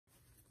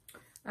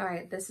All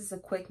right, this is a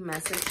quick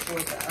message for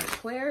the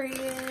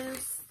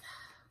Aquarius.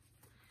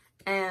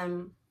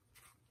 And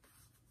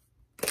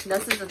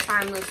this is a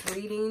timeless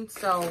reading,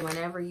 so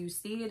whenever you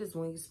see it is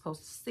when you're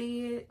supposed to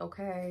see it,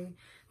 okay?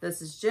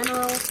 This is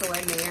general, so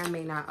it may or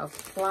may not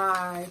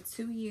apply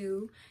to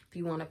you. If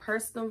you want a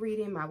personal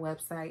reading, my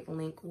website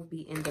link will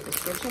be in the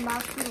description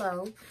box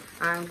below.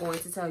 I'm going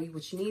to tell you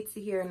what you need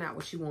to hear, not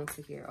what you want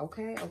to hear,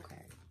 okay?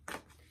 Okay.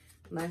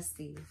 Let's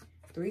see.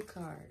 3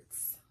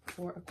 cards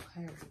for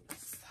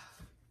Aquarius.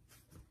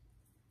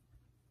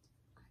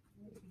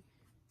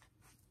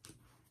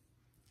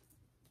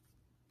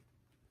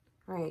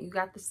 All right, you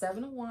got the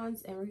 7 of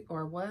Wands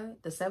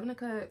the 7 of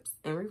Cups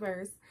in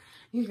reverse.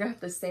 You got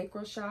the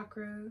sacral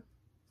chakra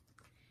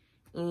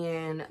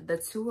and the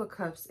 2 of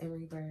Cups in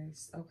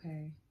reverse.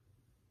 Okay.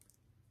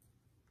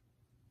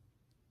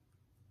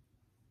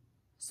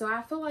 So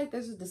I feel like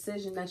there's a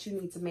decision that you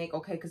need to make,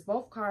 okay? Because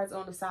both cards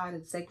on the side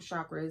of the sacral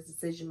chakra is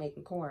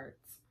decision-making cards.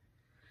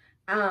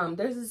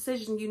 There's a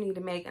decision you need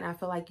to make, and I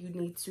feel like you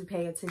need to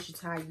pay attention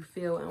to how you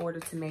feel in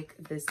order to make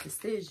this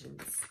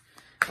decisions,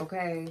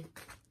 okay?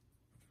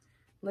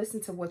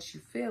 Listen to what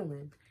you're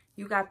feeling.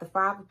 You got the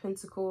 5 of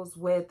Pentacles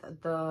with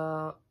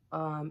the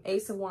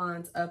Ace of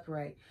Wands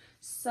upright.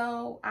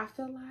 So I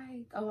feel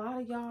like a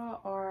lot of y'all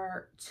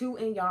are too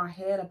in your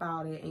head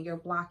about it and you're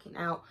blocking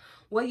out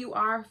what you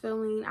are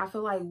feeling. I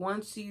feel like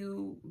once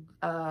you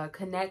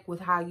connect with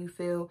how you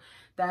feel,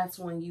 that's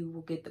when you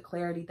will get the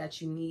clarity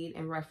that you need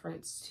in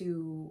reference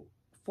to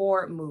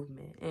forward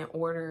movement in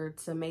order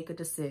to make a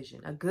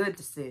decision, a good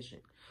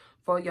decision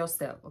for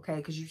yourself, okay?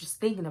 Because you're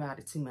just thinking about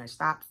it too much.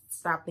 Stop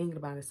thinking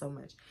about it so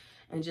much,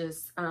 and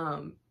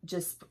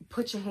just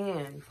put your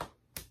hand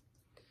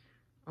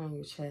on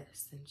your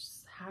chest and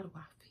just, how do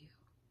I feel?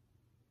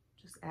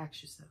 Just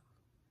ask yourself,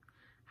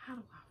 how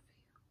do I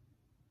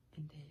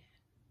feel?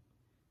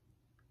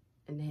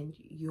 And then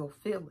you'll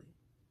feel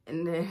it,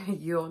 and then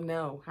you'll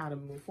know how to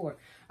move forward.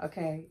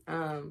 Okay.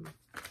 Let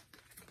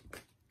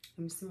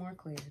me some more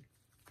clarity.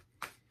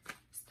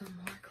 Some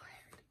more clarity.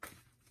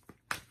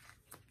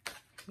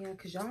 Yeah,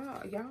 because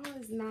y'all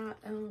is not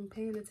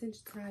paying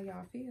attention to how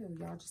y'all feel.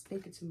 Y'all just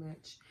thinking too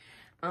much.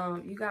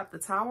 You got the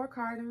Tower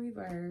card in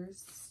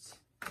reverse.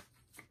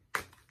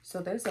 So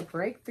there's a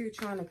breakthrough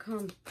trying to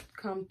come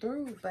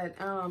through, but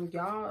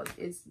y'all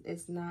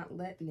is not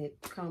letting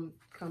it come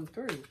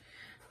through.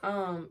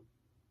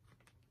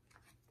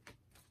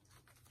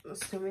 There's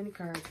too many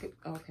cards.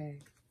 Okay,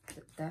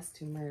 that's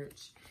too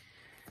much.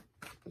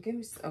 Give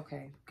me,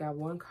 okay, got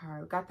 1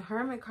 card. Got the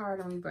Hermit card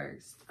in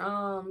reverse.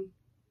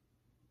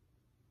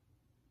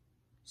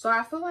 So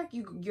I feel like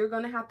you're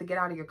going to have to get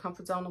out of your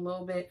comfort zone a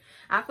little bit.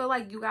 I feel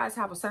like you guys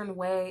have a certain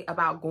way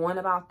about going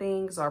about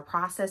things or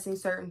processing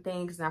certain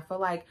things. And I feel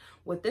like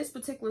with this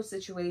particular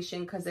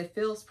situation, because it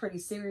feels pretty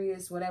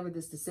serious, whatever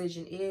this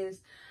decision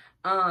is,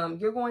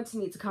 you're going to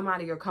need to come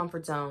out of your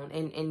comfort zone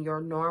and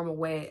your normal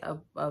way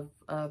of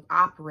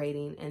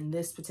operating in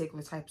this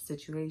particular type of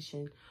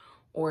situation,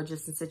 or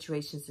just in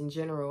situations in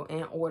general,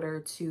 in order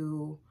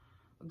to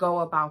go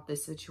about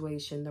this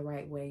situation the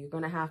right way. You're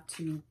going to have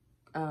to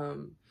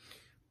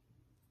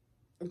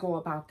go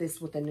about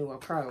this with a new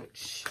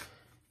approach.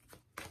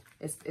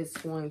 It's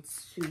going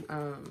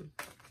to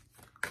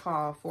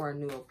call for a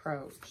new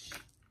approach.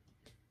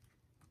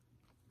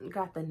 You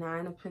got the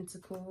 9 of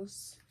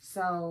Pentacles.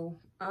 So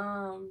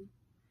oh,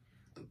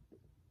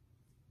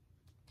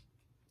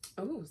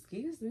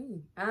 excuse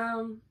me.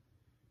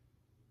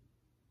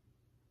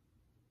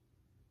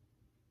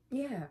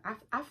 Yeah,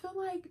 I feel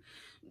like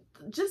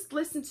just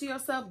listen to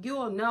yourself.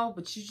 You'll know,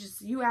 but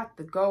you have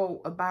to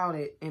go about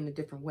it in a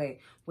different way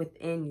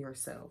within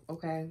yourself,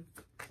 okay?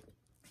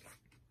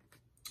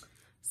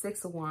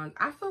 6 of Wands.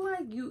 I feel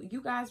like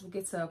you guys will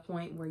get to a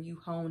point where you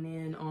hone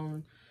in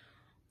on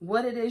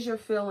what it is you're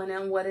feeling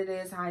and what it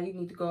is, how you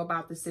need to go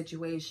about the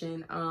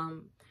situation.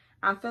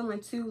 I'm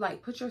feeling too,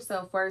 like, put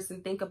yourself first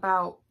and think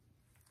about,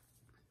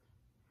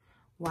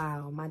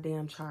 wow, my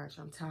damn charge.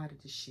 I'm tired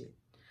of this shit.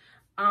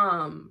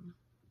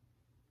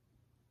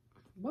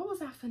 What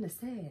was I finna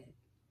say?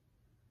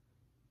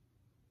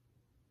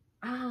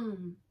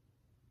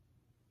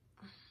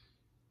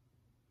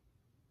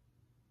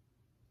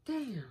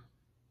 Damn.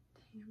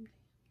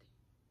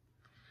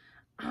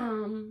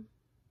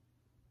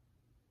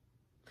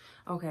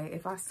 Okay,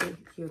 if I sit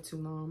here too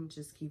long,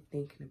 just keep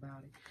thinking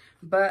about it.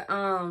 But,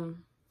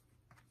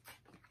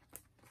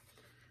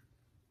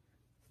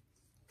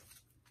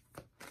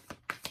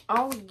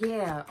 oh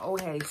yeah,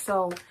 okay,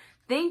 so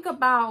think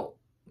about,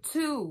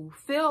 to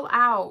fill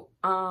out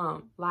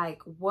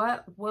like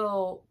what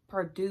will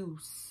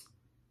produce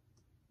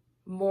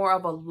more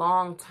of a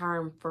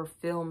long-term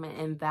fulfillment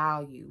and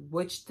value.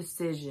 Which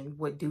decision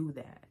would do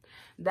that?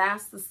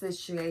 That's the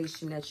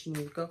situation that you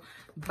need to go.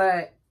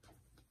 But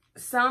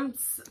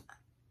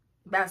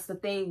that's the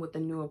thing with the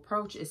new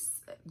approach,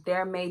 is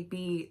there may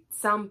be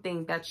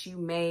something that you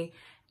may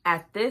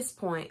at this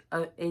point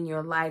in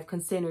your life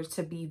consider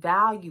to be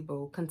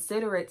valuable,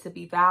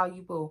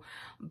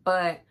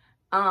 but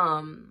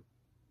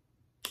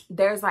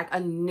there's like a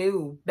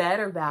new,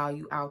 better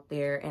value out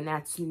there, and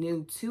that's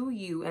new to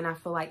you. And I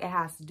feel like it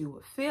has to do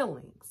with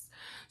feelings.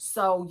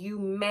 So you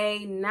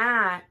may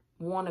not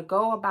want to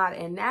go about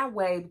it in that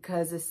way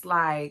because it's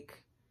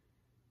like,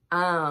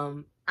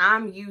 I'm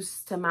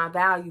used to my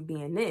value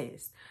being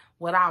this.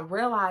 Without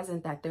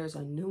realizing that there's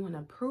a new and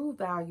improved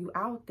value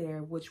out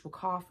there, which will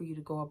call for you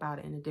to go about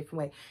it in a different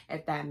way,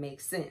 if that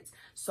makes sense.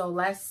 So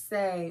let's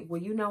say,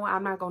 well, you know what?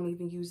 I'm not going to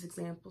even use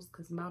examples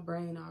because my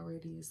brain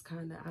already is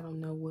kind of, I don't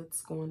know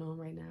what's going on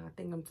right now. I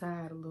think I'm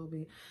tired a little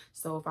bit.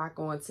 So if I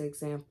go into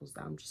examples,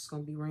 I'm just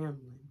going to be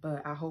rambling.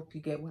 But I hope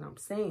you get what I'm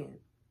saying.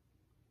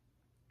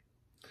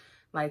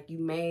 Like, you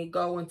may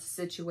go into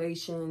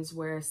situations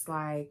where it's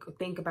like,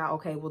 think about,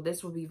 okay, well,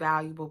 this will be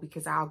valuable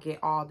because I'll get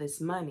all this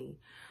money.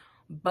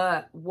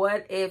 But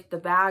what if the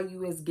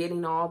value is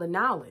getting all the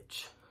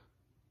knowledge?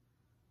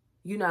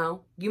 You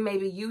know, you may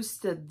be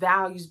used to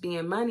values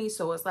being money.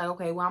 So it's like,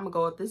 okay, well, I'm going to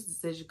go with this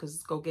decision because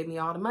it's going to give me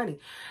all the money.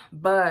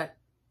 But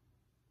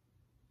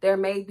there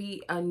may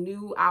be a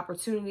new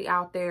opportunity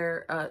out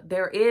there.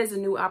 There is a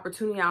new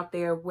opportunity out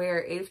there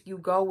where if you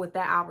go with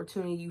that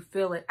opportunity, you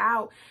fill it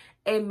out.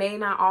 It may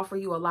not offer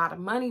you a lot of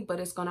money, but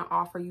it's going to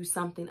offer you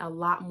something a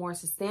lot more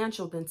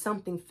substantial than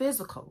something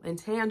physical and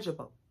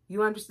tangible.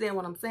 You understand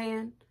what I'm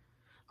saying?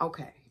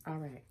 Okay. All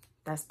right.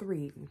 That's the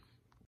reading.